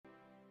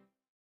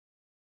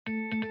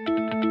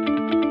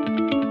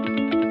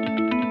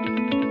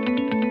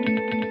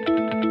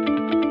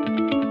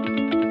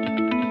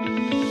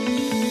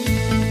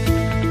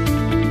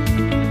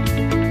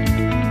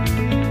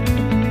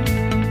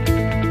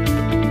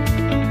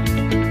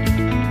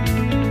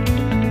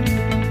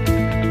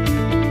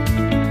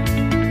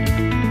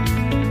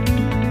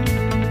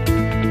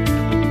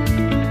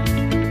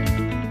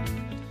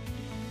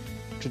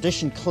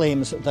tradition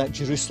claims that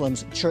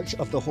Jerusalem's Church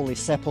of the Holy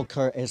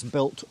Sepulchre is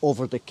built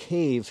over the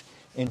cave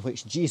in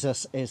which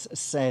Jesus is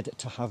said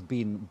to have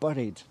been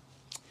buried.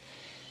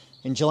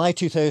 In July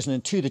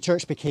 2002, the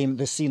church became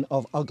the scene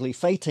of ugly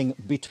fighting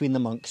between the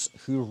monks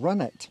who run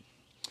it.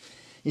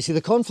 You see, the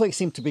conflict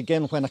seemed to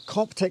begin when a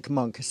Coptic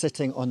monk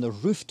sitting on the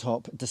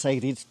rooftop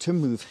decided to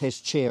move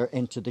his chair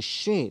into the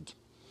shade.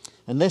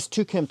 And this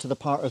took him to the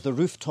part of the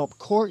rooftop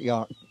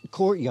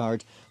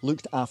courtyard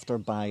looked after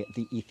by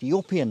the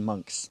Ethiopian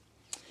monks.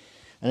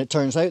 And it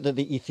turns out that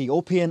the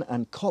Ethiopian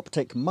and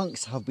Coptic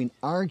monks have been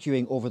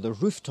arguing over the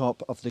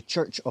rooftop of the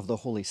Church of the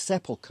Holy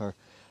Sepulchre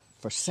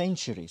for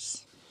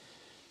centuries.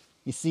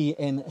 You see,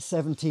 in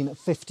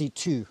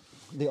 1752,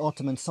 the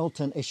Ottoman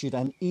Sultan issued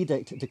an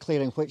edict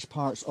declaring which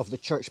parts of the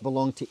church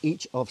belonged to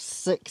each of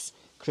 6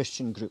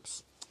 Christian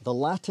groups: the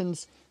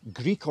Latins,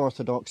 Greek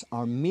Orthodox,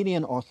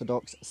 Armenian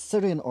Orthodox,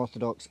 Syrian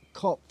Orthodox,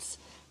 Copts,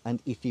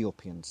 and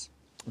Ethiopians.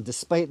 And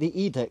despite the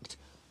edict,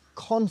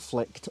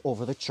 conflict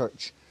over the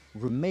church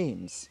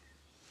remains.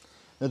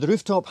 Now, the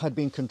rooftop had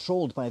been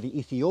controlled by the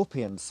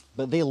Ethiopians,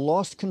 but they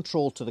lost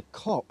control to the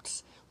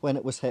Copts when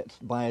it was hit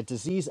by a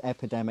disease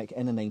epidemic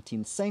in the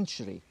 19th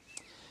century.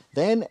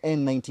 Then,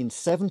 in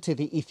 1970,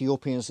 the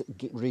Ethiopians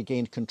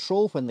regained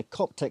control when the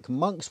Coptic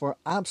monks were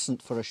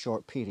absent for a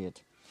short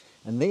period.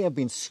 And they have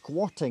been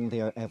squatting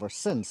there ever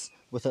since,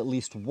 with at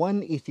least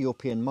one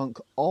Ethiopian monk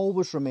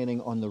always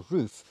remaining on the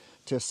roof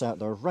to assert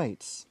their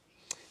rights.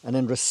 And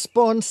in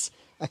response,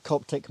 a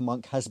Coptic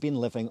monk has been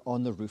living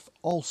on the roof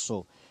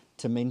also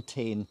to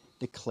maintain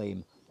the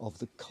claim of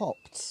the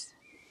Copts.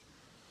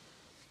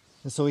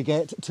 And so we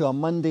get to a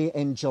Monday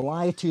in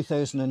July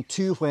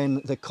 2002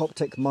 when the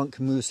Coptic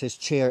monk moves his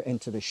chair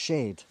into the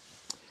shade.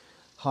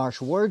 Harsh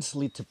words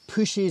lead to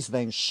pushes,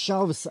 then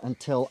shoves,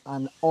 until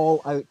an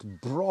all-out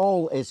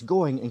brawl is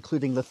going,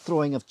 including the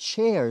throwing of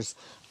chairs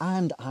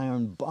and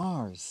iron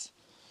bars.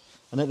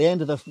 And at the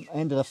end of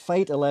the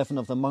fight, 11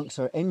 of the monks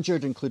are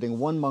injured, including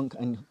one monk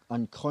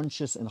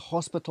unconscious in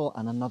hospital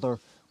and another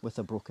with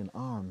a broken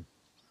arm.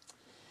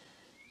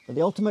 But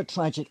the ultimate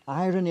tragic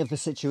irony of the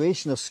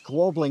situation of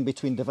squabbling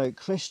between devout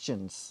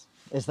Christians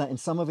is that in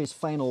some of his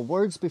final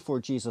words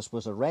before Jesus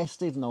was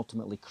arrested and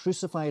ultimately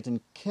crucified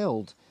and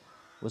killed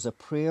was a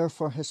prayer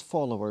for his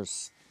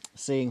followers,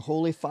 saying,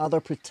 "Holy Father,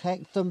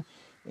 protect them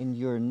in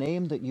your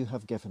name that you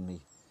have given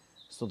me,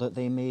 so that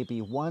they may be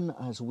one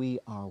as we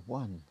are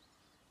one."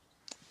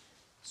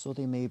 So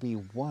they may be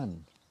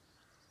one.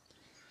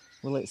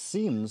 Well, it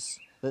seems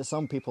that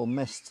some people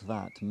missed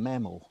that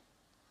memo.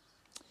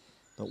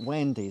 But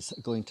Wendy's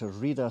going to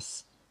read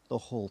us the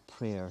whole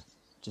prayer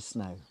just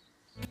now.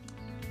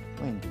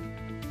 Wendy.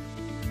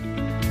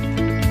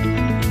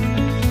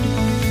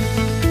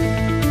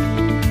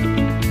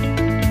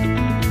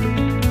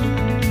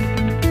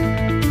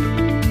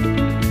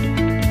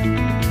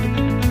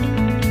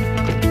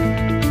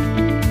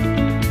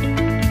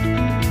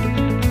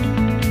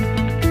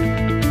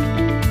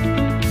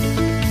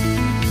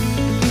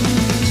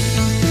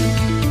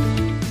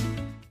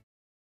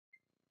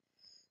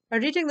 Our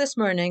reading this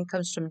morning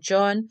comes from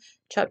John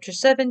chapter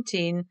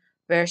 17,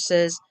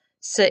 verses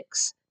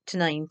 6 to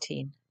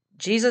 19.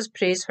 Jesus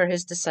prays for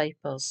his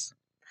disciples.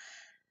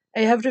 I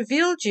have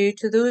revealed you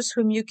to those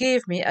whom you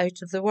gave me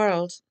out of the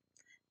world.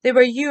 They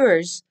were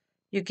yours.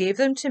 You gave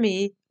them to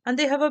me, and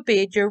they have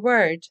obeyed your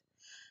word.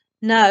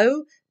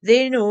 Now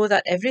they know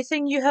that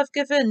everything you have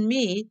given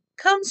me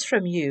comes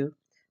from you,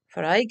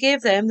 for I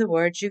gave them the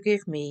words you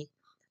gave me,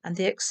 and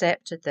they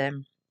accepted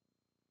them.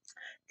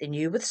 They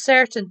knew with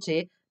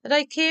certainty that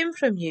I came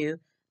from you,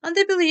 and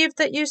they believed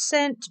that you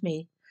sent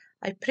me.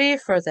 I pray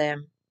for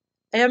them.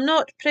 I am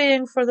not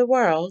praying for the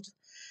world,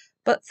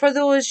 but for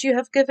those you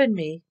have given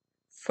me,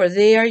 for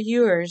they are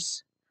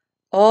yours.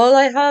 All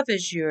I have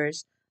is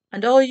yours,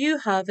 and all you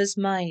have is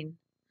mine.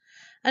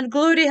 And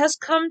glory has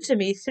come to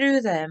me through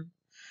them.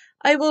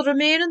 I will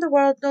remain in the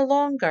world no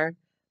longer,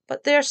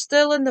 but they are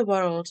still in the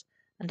world,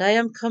 and I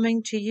am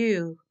coming to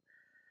you.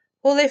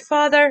 Holy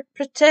Father,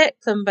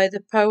 protect them by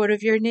the power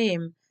of your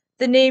name,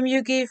 the name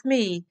you gave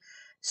me,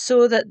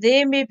 so that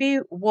they may be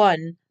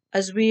one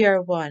as we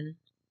are one.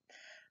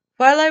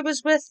 While I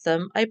was with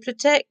them, I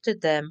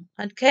protected them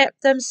and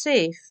kept them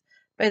safe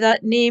by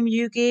that name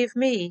you gave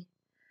me.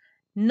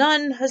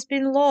 None has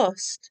been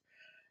lost,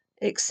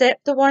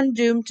 except the one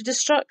doomed to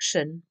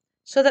destruction,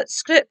 so that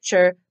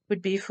Scripture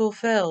would be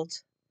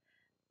fulfilled.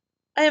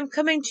 I am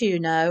coming to you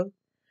now,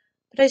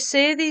 but I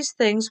say these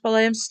things while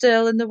I am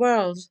still in the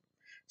world,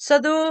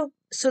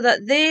 so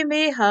that they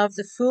may have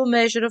the full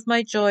measure of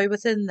my joy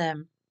within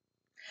them.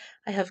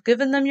 I have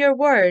given them your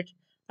word,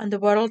 and the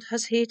world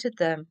has hated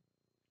them,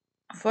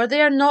 for they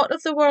are not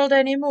of the world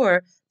any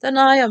more than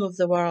I am of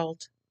the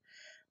world.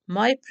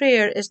 My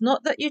prayer is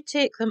not that you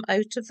take them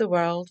out of the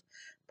world,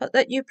 but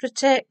that you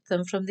protect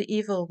them from the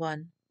evil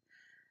one.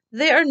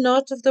 They are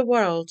not of the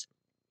world,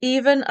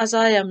 even as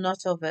I am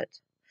not of it.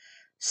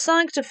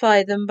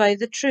 Sanctify them by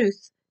the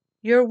truth.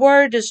 Your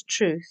word is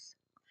truth.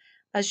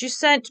 As you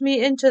sent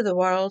me into the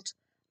world,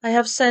 I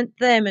have sent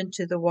them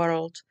into the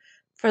world.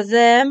 For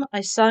them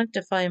I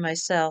sanctify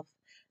myself,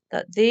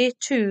 that they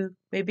too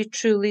may be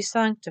truly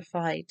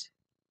sanctified.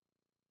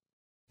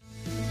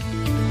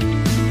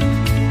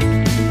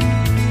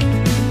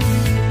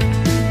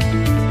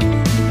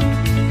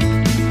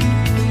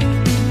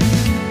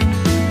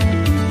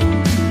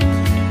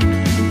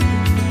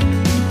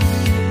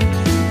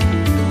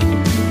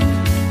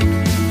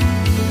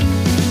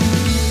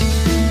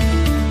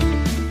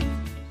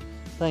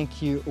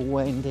 Thank you,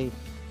 Wendy.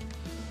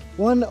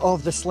 One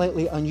of the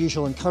slightly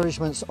unusual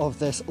encouragements of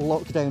this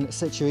lockdown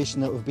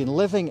situation that we've been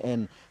living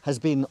in has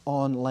been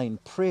online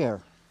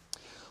prayer.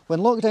 When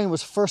lockdown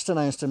was first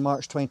announced in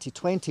March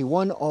 2020,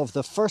 one of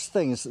the first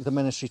things the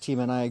ministry team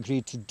and I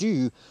agreed to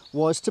do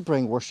was to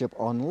bring worship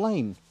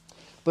online,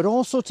 but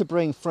also to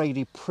bring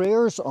Friday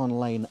prayers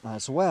online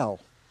as well.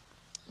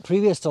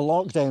 Previous to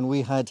lockdown,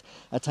 we had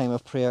a time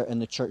of prayer in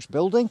the church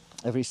building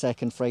every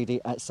second Friday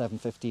at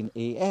 7:15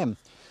 a.m.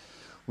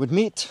 We'd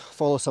meet,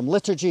 follow some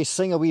liturgy,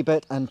 sing a wee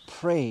bit and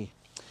pray.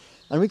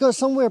 And we got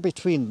somewhere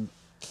between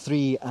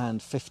 3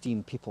 and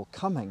 15 people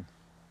coming.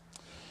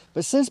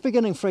 But since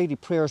beginning Friday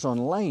prayers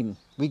online,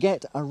 we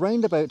get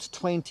around about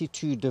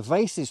 22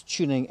 devices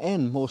tuning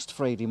in most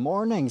Friday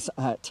mornings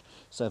at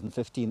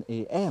 7:15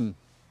 a.m.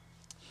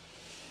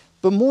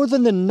 But more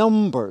than the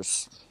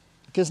numbers,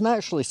 because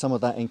naturally some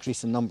of that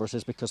increase in numbers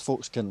is because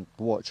folks can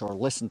watch or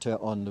listen to it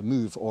on the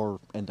move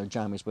or in their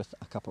jammies with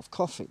a cup of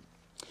coffee.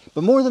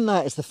 But more than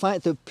that is the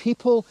fact that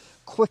people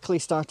quickly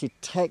started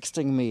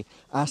texting me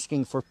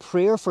asking for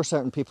prayer for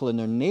certain people in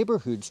their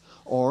neighbourhoods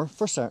or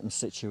for certain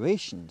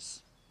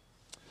situations.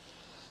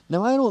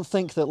 Now, I don't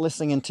think that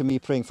listening in to me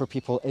praying for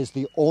people is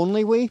the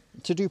only way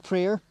to do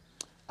prayer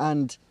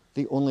and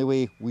the only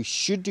way we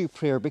should do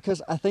prayer,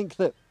 because I think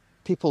that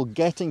people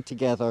getting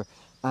together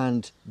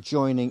and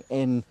joining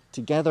in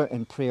together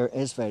in prayer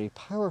is very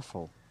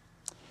powerful.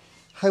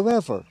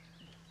 However,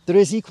 there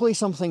is equally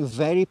something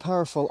very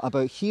powerful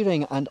about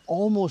hearing and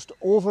almost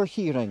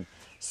overhearing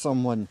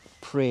someone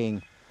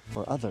praying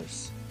for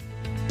others.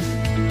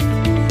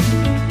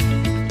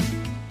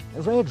 I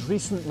read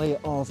recently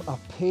of a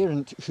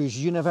parent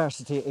whose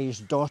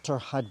university-aged daughter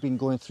had been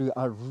going through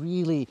a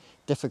really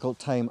difficult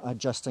time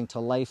adjusting to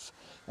life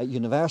at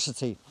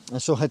university,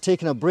 and so had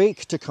taken a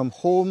break to come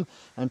home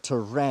and to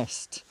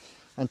rest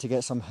and to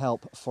get some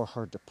help for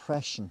her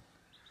depression.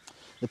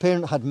 The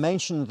parent had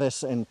mentioned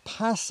this in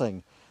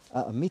passing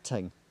at a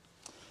meeting.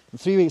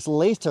 And 3 weeks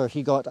later,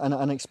 he got an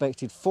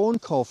unexpected phone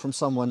call from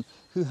someone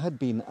who had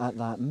been at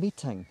that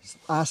meeting,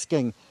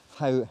 asking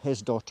how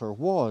his daughter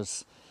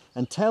was,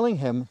 and telling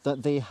him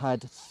that they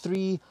had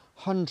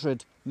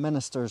 300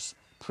 ministers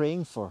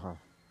praying for her.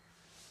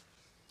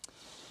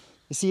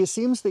 You see, it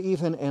seems that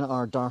even in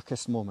our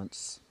darkest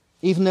moments,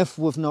 even if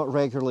we've not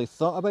regularly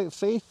thought about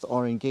faith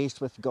or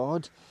engaged with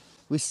God,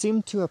 we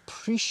seem to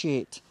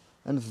appreciate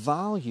and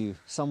value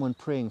someone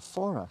praying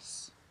for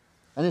us.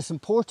 And it's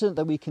important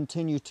that we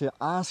continue to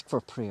ask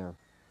for prayer.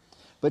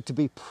 But to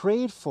be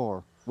prayed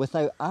for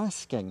without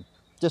asking,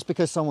 just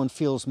because someone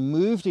feels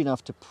moved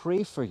enough to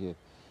pray for you,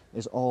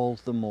 is all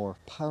the more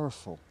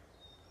powerful.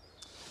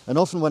 And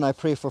often when I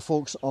pray for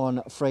folks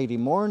on Friday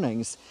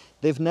mornings,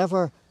 they've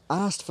never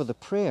asked for the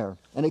prayer,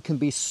 and it can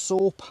be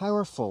so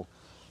powerful,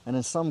 and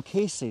in some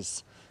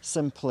cases,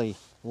 simply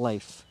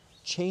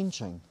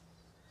life-changing.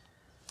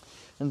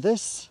 And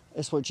this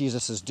is what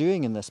Jesus is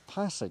doing in this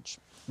passage.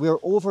 We are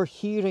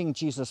overhearing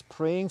Jesus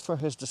praying for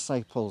his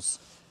disciples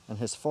and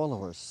his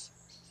followers.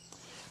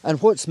 And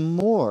what's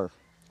more,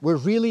 we're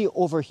really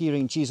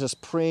overhearing Jesus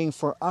praying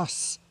for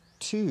us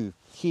too,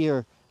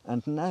 here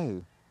and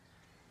now.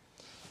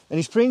 And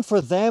he's praying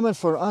for them and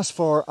for us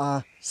for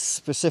a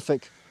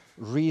specific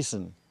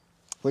reason,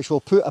 which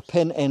we'll put a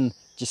pin in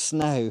just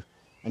now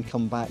and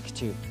come back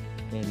to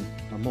in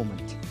a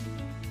moment.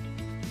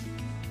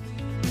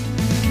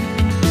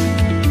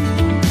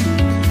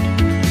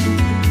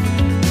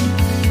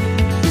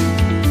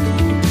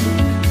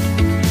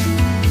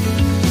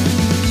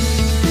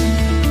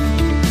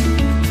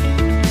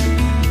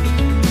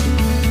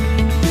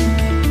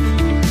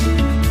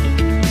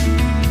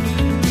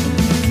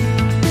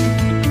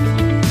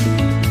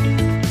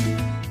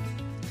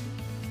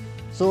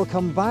 So we'll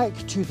come back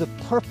to the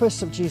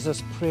purpose of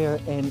Jesus' prayer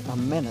in a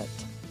minute.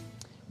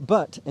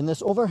 But in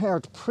this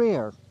overheard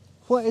prayer,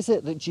 what is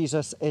it that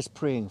Jesus is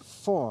praying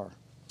for?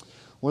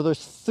 Well,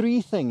 there's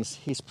 3 things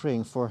he's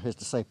praying for his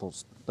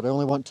disciples, but I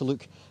only want to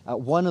look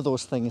at one of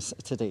those things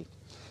today.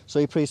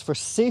 So he prays for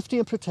safety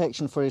and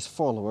protection for his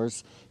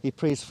followers. He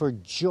prays for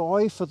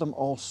joy for them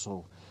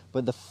also.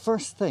 But the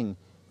first thing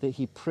that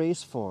he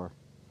prays for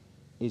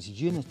is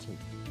unity.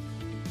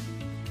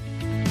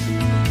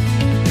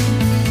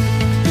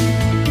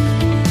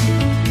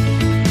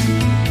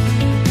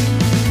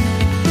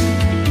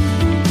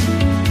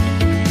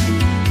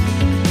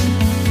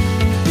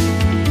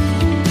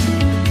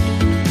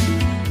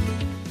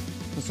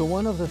 So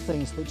one of the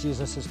things that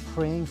Jesus is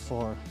praying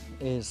for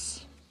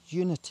is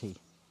unity.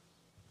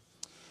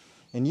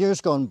 In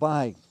years gone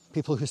by,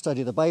 people who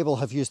study the Bible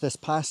have used this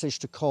passage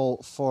to call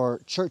for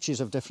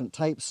churches of different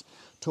types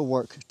to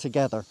work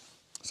together,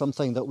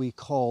 something that we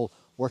call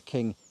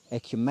working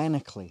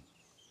ecumenically.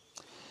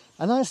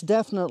 And that's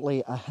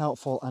definitely a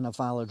helpful and a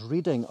valid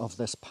reading of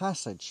this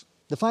passage.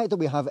 The fact that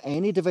we have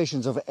any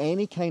divisions of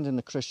any kind in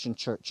the Christian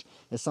church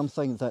is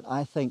something that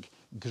I think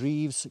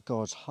grieves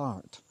God's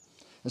heart.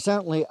 And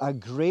certainly a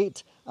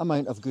great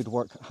amount of good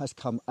work has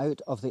come out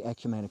of the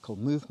ecumenical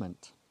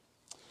movement.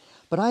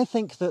 But I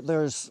think that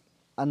there's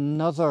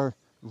another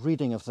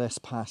reading of this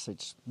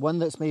passage, one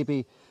that's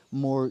maybe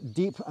more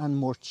deep and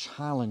more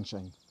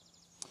challenging.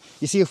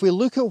 You see, if we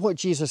look at what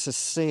Jesus is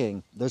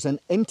saying, there's an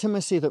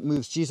intimacy that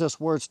moves Jesus'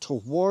 words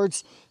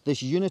towards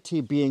this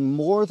unity being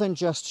more than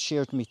just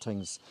shared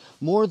meetings,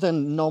 more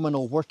than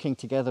nominal working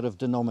together of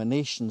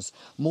denominations,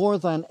 more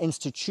than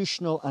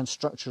institutional and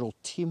structural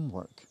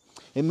teamwork.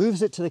 It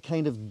moves it to the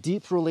kind of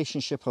deep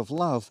relationship of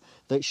love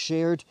that's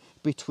shared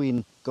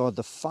between God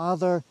the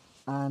Father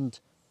and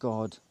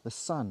God the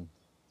Son.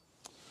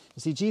 You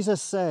see,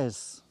 Jesus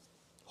says,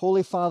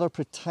 "Holy Father,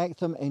 protect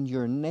them in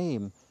your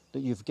name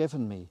that you've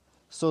given me,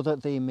 so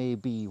that they may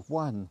be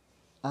one,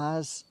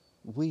 as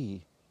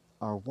we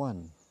are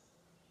one."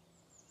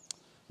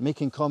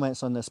 Making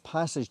comments on this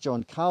passage,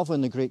 John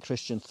Calvin, the great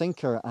Christian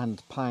thinker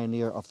and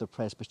pioneer of the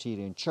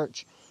Presbyterian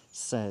Church,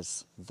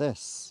 says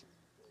this.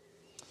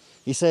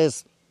 He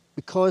says,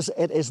 "Because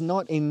it is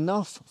not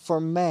enough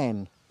for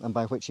men," and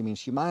by which he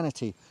means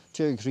humanity,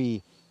 "to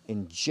agree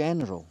in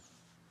general."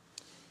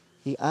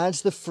 He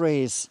adds the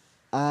phrase,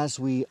 "as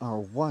we are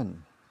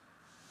one."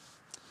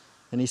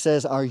 And he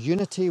says, "Our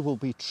unity will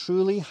be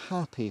truly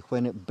happy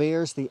when it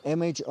bears the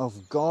image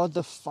of God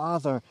the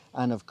Father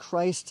and of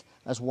Christ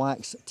as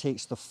wax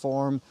takes the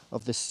form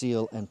of the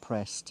seal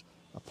impressed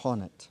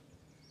upon it."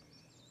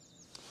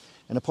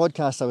 In a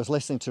podcast I was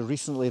listening to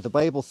recently, the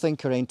Bible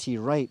thinker N.T.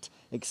 Wright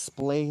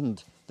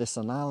explained this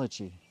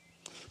analogy.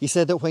 He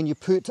said that when you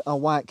put a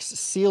wax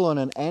seal on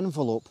an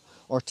envelope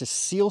or to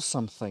seal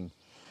something,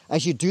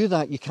 as you do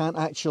that, you can't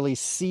actually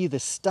see the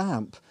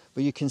stamp,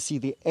 but you can see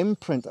the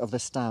imprint of the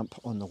stamp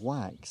on the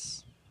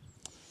wax.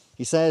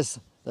 He says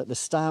that the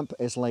stamp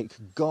is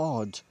like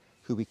God,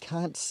 who we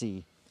can't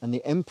see, and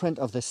the imprint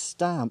of the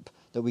stamp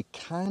that we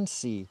can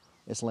see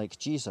is like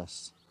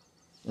Jesus.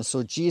 And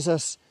so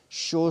Jesus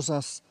shows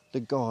us the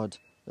God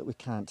that we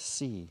can't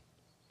see.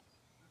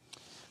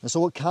 And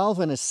so what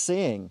Calvin is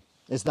saying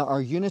is that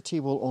our unity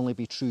will only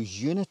be true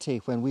unity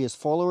when we as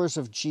followers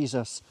of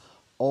Jesus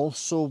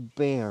also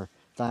bear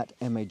that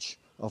image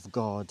of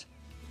God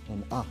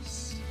in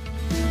us.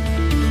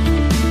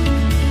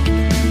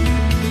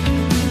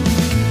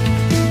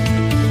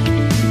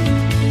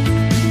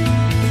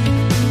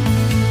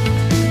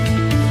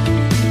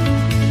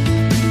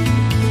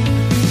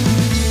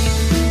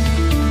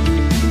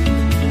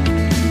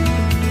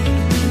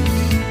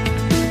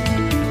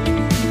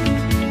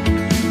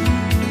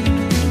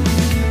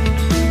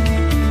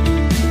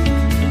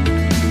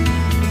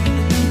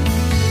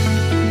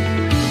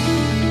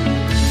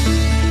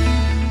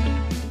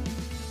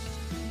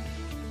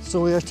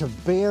 So we are to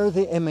bear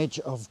the image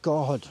of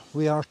God.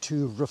 We are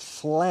to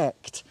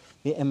reflect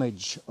the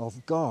image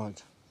of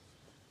God.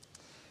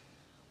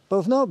 But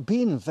we've not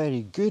been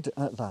very good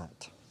at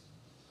that.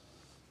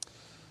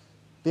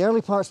 The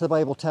early parts of the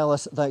Bible tell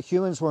us that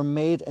humans were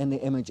made in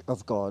the image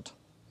of God.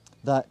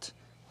 That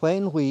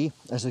when we,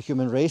 as a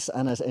human race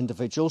and as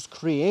individuals,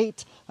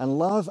 create and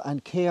love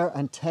and care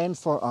and tend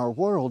for our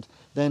world,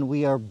 then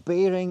we are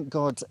bearing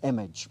God's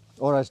image.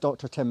 Or as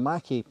Dr. Tim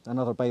Mackie,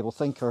 another Bible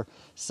thinker,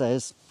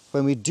 says,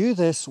 when we do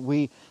this,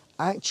 we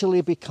actually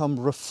become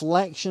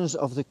reflections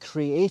of the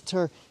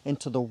Creator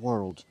into the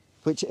world,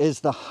 which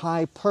is the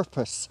high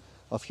purpose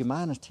of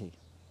humanity.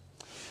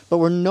 But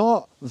we're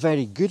not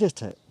very good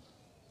at it.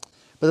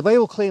 But the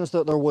Bible claims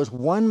that there was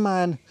one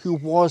man who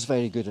was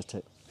very good at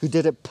it, who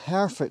did it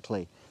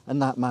perfectly,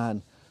 and that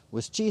man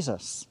was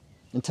Jesus.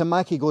 And Tim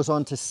Mackie goes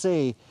on to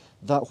say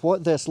that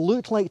what this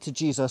looked like to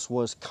Jesus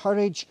was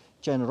courage,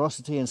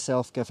 generosity, and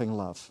self-giving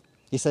love.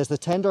 He says the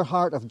tender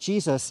heart of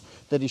Jesus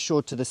that he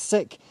showed to the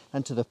sick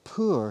and to the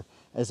poor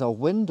is a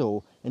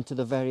window into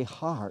the very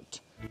heart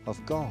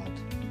of God.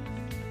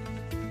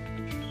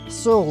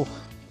 So,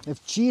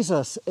 if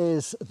Jesus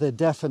is the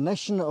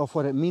definition of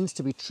what it means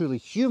to be truly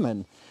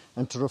human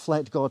and to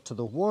reflect God to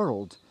the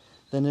world,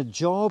 then the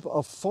job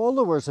of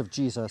followers of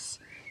Jesus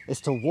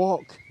is to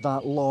walk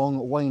that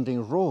long,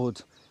 winding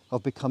road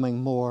of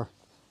becoming more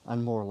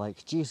and more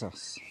like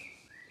Jesus.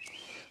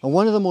 And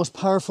one of the most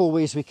powerful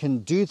ways we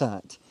can do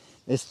that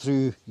is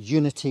through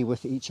unity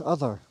with each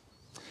other.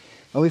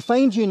 And we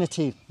find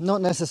unity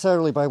not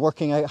necessarily by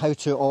working out how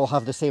to all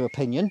have the same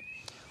opinion,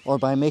 or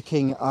by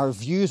making our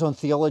views on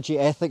theology,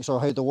 ethics, or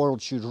how the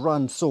world should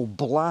run so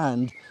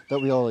bland that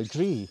we all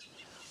agree,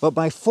 but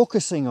by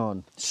focusing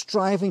on,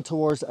 striving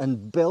towards,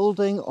 and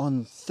building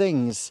on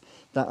things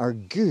that are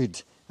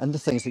good and the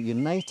things that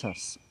unite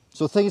us.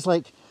 So things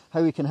like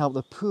how we can help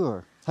the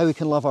poor, how we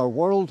can love our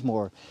world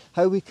more,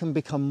 how we can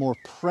become more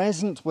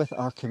present with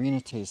our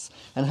communities,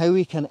 and how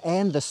we can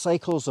end the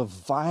cycles of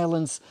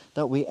violence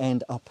that we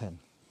end up in,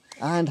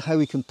 and how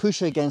we can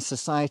push against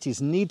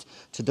society's need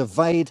to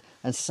divide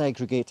and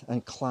segregate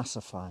and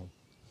classify.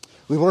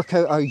 We work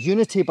out our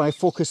unity by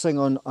focusing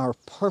on our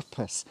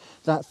purpose,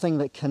 that thing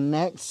that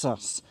connects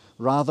us,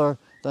 rather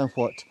than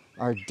what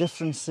our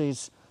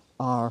differences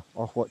are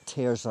or what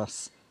tears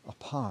us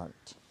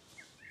apart.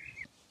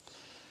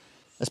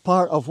 As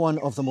part of one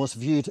of the most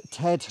viewed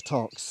TED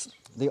Talks,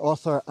 the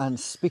author and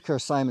speaker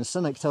Simon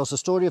Sinek tells the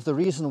story of the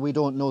reason we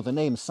don't know the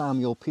name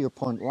Samuel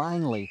Pierpont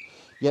Langley,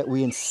 yet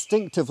we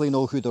instinctively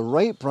know who the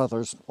Wright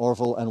brothers,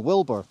 Orville and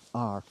Wilbur,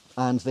 are,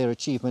 and their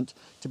achievement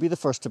to be the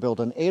first to build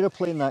an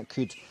aeroplane that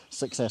could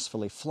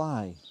successfully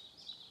fly.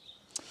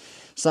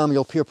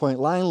 Samuel Pierpont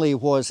Langley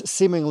was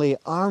seemingly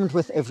armed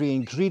with every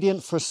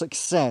ingredient for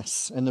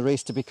success in the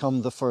race to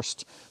become the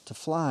first to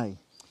fly.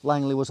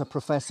 Langley was a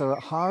professor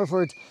at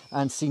Harvard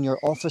and senior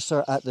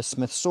officer at the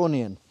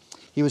Smithsonian.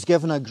 He was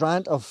given a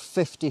grant of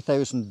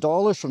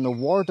 $50,000 from the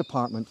War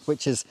Department,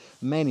 which is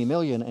many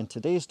million in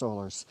today's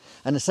dollars,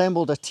 and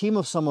assembled a team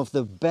of some of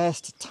the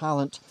best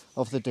talent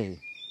of the day.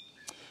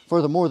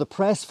 Furthermore, the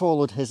press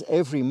followed his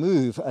every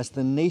move as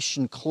the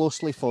nation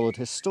closely followed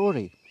his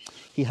story.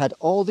 He had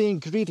all the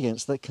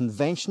ingredients that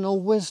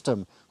conventional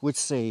wisdom would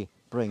say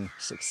bring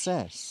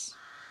success.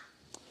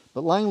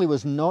 But Langley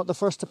was not the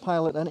first to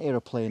pilot an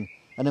aeroplane,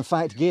 and in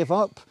fact gave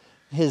up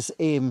his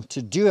aim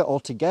to do it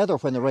altogether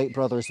when the Wright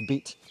brothers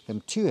beat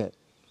him to it.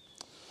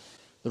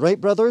 The Wright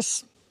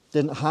brothers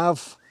didn't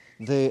have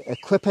the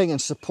equipping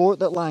and support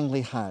that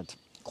Langley had.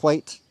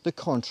 Quite the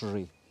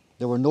contrary.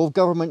 There were no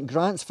government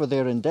grants for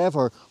their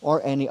endeavour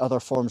or any other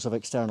forms of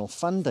external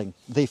funding.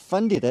 They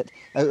funded it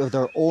out of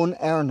their own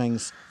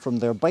earnings from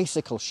their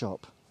bicycle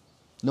shop.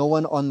 No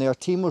one on their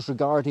team was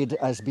regarded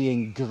as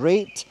being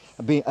great,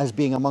 as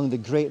being among the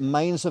great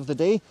minds of the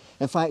day.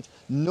 In fact,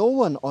 no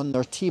one on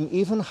their team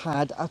even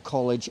had a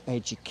college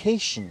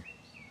education.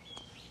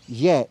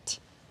 Yet,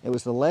 it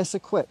was the less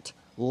equipped,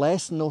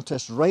 less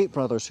noticed Wright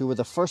brothers who were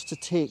the first to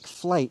take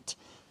flight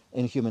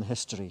in human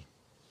history.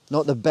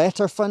 Not the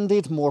better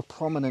funded, more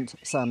prominent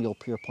Samuel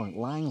Pierpont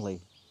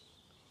Langley.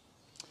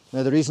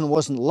 Now, the reason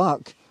wasn't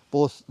luck.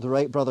 Both the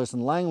Wright brothers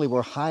and Langley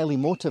were highly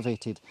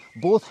motivated.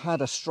 Both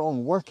had a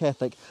strong work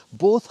ethic.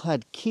 Both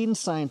had keen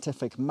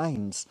scientific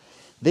minds.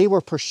 They were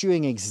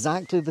pursuing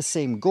exactly the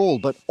same goal,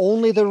 but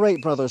only the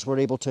Wright brothers were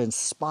able to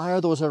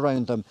inspire those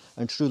around them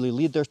and truly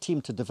lead their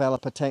team to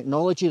develop a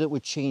technology that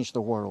would change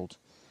the world.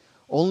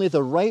 Only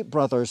the Wright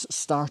brothers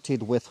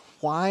started with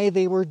why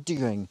they were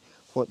doing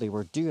what they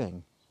were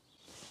doing.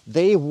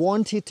 They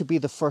wanted to be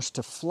the first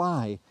to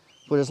fly,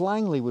 whereas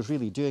Langley was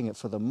really doing it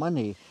for the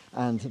money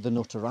and the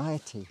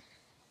notoriety.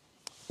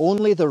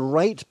 Only the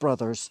Wright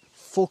brothers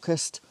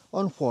focused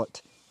on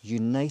what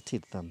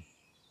united them.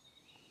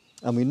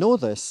 And we know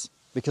this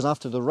because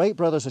after the Wright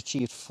brothers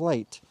achieved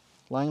flight,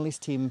 Langley's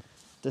team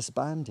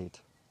disbanded.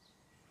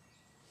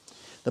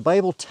 The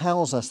Bible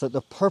tells us that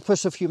the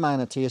purpose of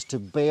humanity is to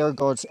bear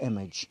God's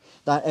image,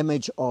 that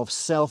image of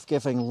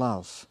self-giving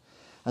love.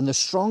 And the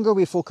stronger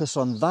we focus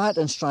on that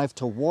and strive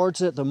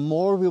towards it, the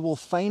more we will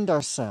find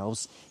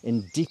ourselves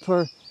in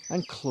deeper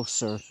and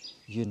closer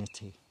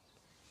unity.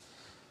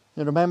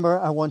 Now remember,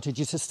 I wanted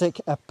you to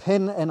stick a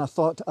pin in a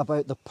thought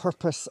about the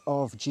purpose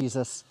of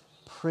Jesus'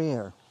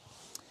 prayer.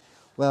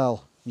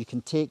 Well, you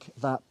can take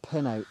that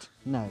pin out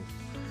now.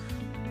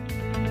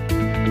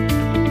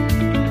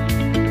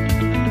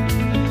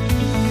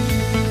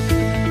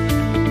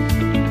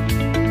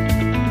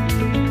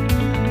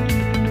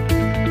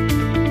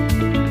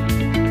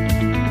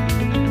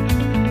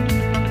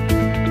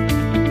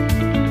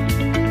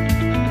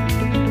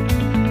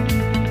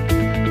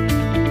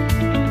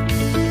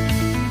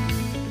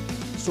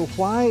 So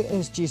why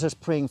is Jesus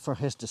praying for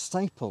his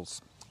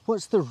disciples?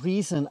 What's the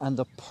reason and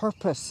the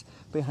purpose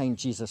behind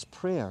Jesus'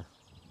 prayer?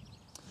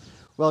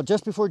 Well,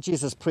 just before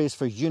Jesus prays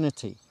for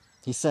unity,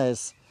 he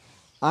says,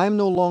 "I'm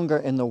no longer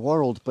in the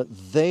world,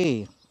 but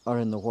they are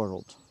in the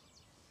world."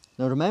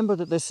 Now remember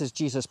that this is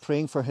Jesus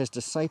praying for his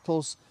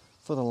disciples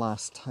for the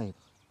last time.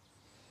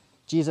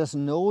 Jesus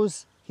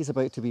knows he's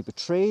about to be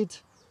betrayed,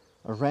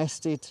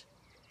 arrested,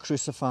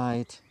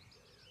 crucified,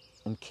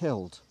 and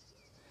killed.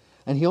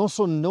 And he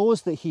also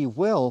knows that he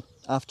will,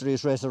 after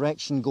his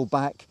resurrection, go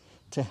back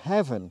to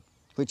heaven,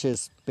 which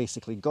is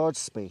basically God's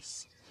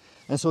space.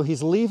 And so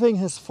he's leaving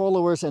his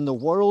followers in the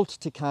world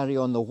to carry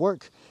on the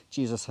work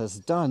Jesus has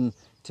done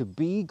to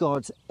be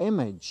God's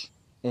image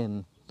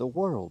in the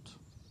world.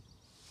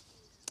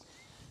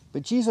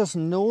 But Jesus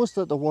knows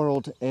that the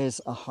world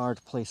is a hard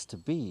place to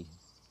be.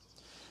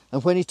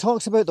 And when he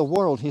talks about the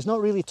world, he's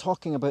not really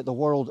talking about the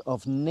world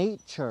of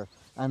nature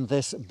and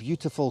this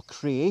beautiful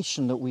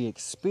creation that we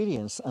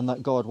experience and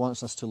that God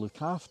wants us to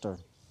look after.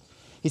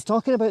 He's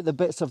talking about the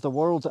bits of the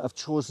world that have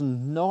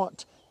chosen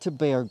not to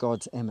bear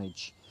God's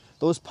image.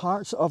 Those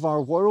parts of our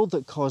world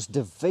that cause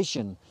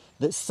division,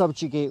 that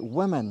subjugate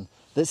women,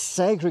 that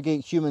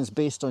segregate humans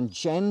based on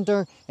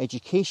gender,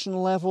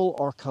 education level,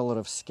 or colour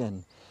of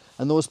skin.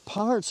 And those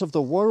parts of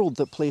the world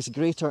that place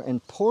greater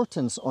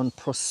importance on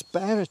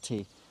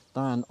prosperity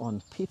than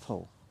on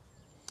people.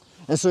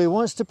 And so he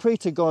wants to pray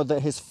to God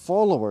that his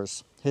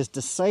followers, his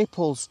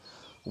disciples,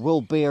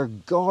 will bear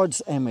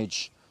God's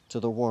image to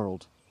the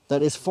world.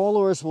 that his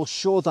followers will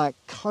show that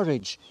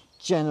courage,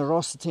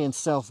 generosity and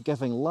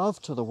self-giving love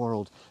to the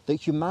world,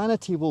 that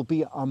humanity will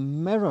be a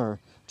mirror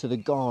to the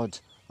God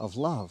of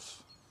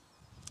love.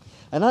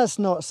 And that's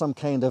not some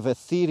kind of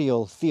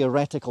ethereal,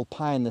 theoretical,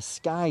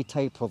 pie-in-the-sky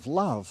type of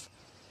love.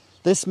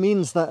 This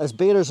means that as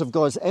bearers of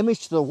God's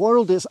image to the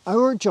world, it's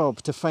our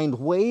job to find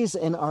ways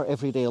in our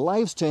everyday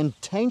lives to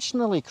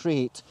intentionally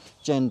create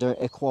gender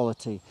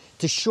equality,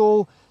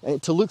 to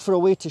look for a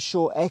way to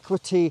show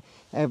equity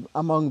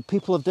among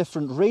people of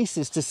different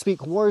races, to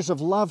speak words of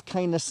love,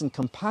 kindness and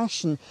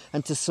compassion,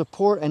 and to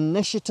support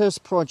initiatives,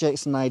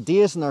 projects and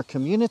ideas in our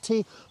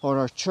community or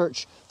our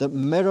church that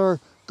mirror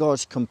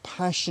God's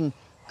compassion,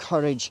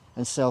 courage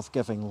and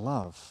self-giving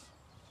love.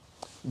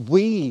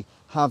 We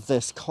have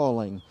this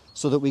calling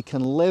so that we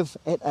can live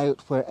it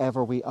out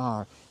wherever we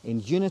are,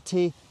 in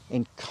unity,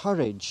 in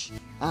courage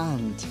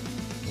and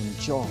in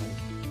joy.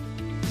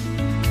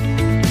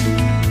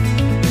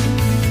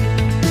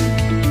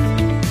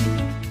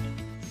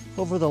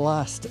 Over the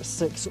last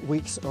 6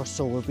 weeks or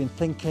so, we've been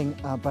thinking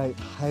about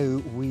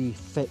how we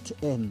fit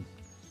in.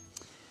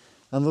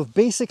 And we've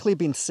basically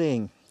been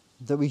saying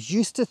that we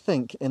used to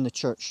think in the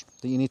church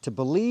that you need to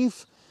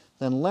believe,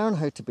 then learn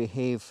how to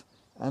behave,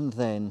 and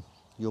then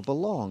you'll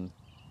belong.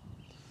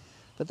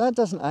 But that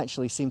doesn't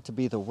actually seem to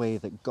be the way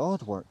that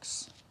God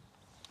works.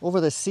 Over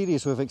this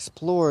series, we've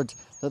explored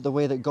that the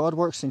way that God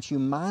works in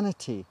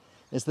humanity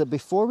is that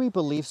before we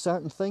believe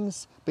certain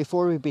things,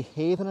 before we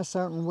behave in a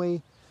certain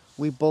way,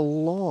 we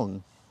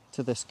belong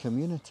to this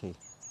community.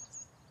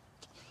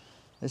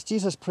 As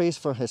Jesus prays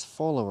for his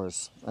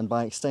followers, and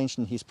by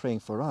extension he's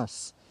praying for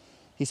us,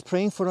 he's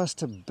praying for us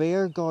to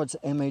bear God's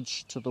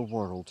image to the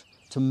world,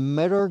 to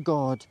mirror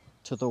God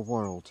to the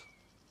world.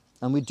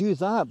 And we do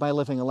that by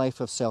living a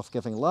life of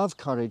self-giving love,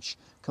 courage,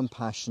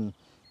 compassion,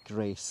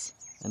 grace,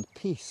 and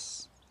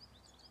peace.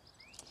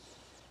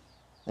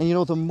 And you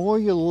know, the more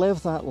you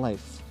live that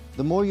life,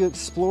 the more you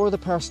explore the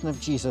person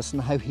of Jesus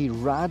and how he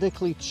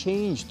radically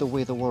changed the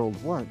way the world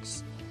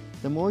works,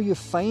 the more you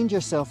find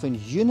yourself in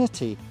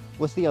unity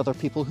with the other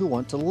people who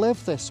want to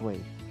live this way.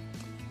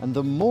 And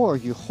the more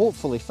you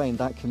hopefully find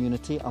that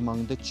community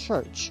among the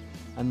church.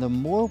 And the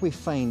more we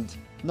find,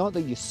 not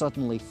that you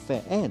suddenly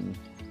fit in,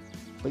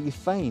 but you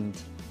find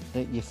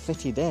that you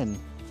fitted in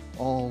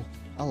all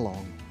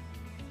along.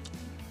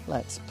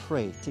 Let's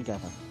pray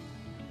together.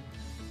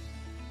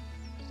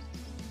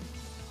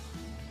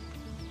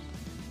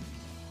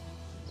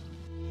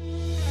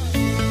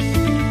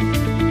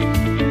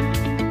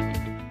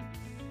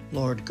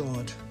 Lord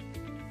God,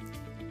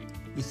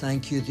 we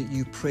thank you that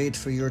you prayed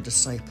for your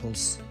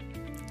disciples,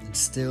 and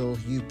still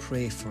you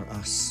pray for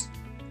us.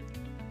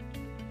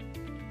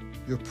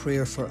 Your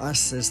prayer for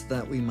us is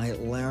that we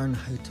might learn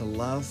how to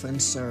love and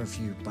serve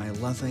you by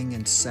loving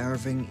and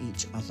serving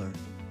each other.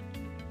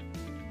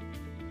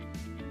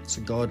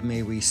 So God,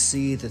 may we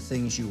see the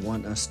things you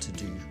want us to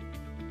do.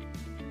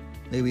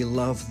 May we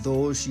love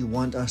those you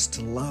want us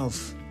to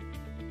love,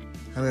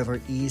 however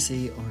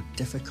easy or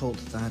difficult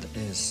that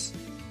is.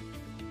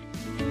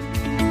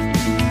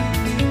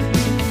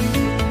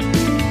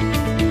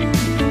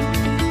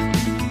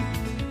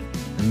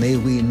 And may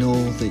we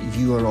know that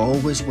you are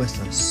always with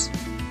us,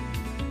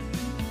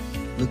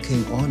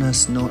 looking on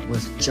us not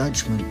with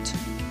judgment,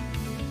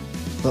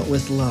 but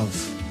with love,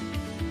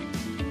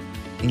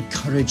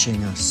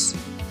 encouraging us,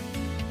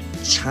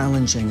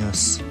 challenging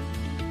us,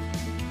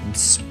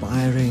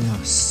 inspiring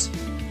us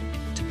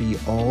to be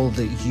all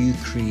that you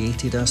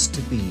created us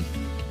to be.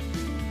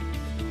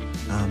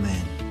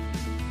 Amen.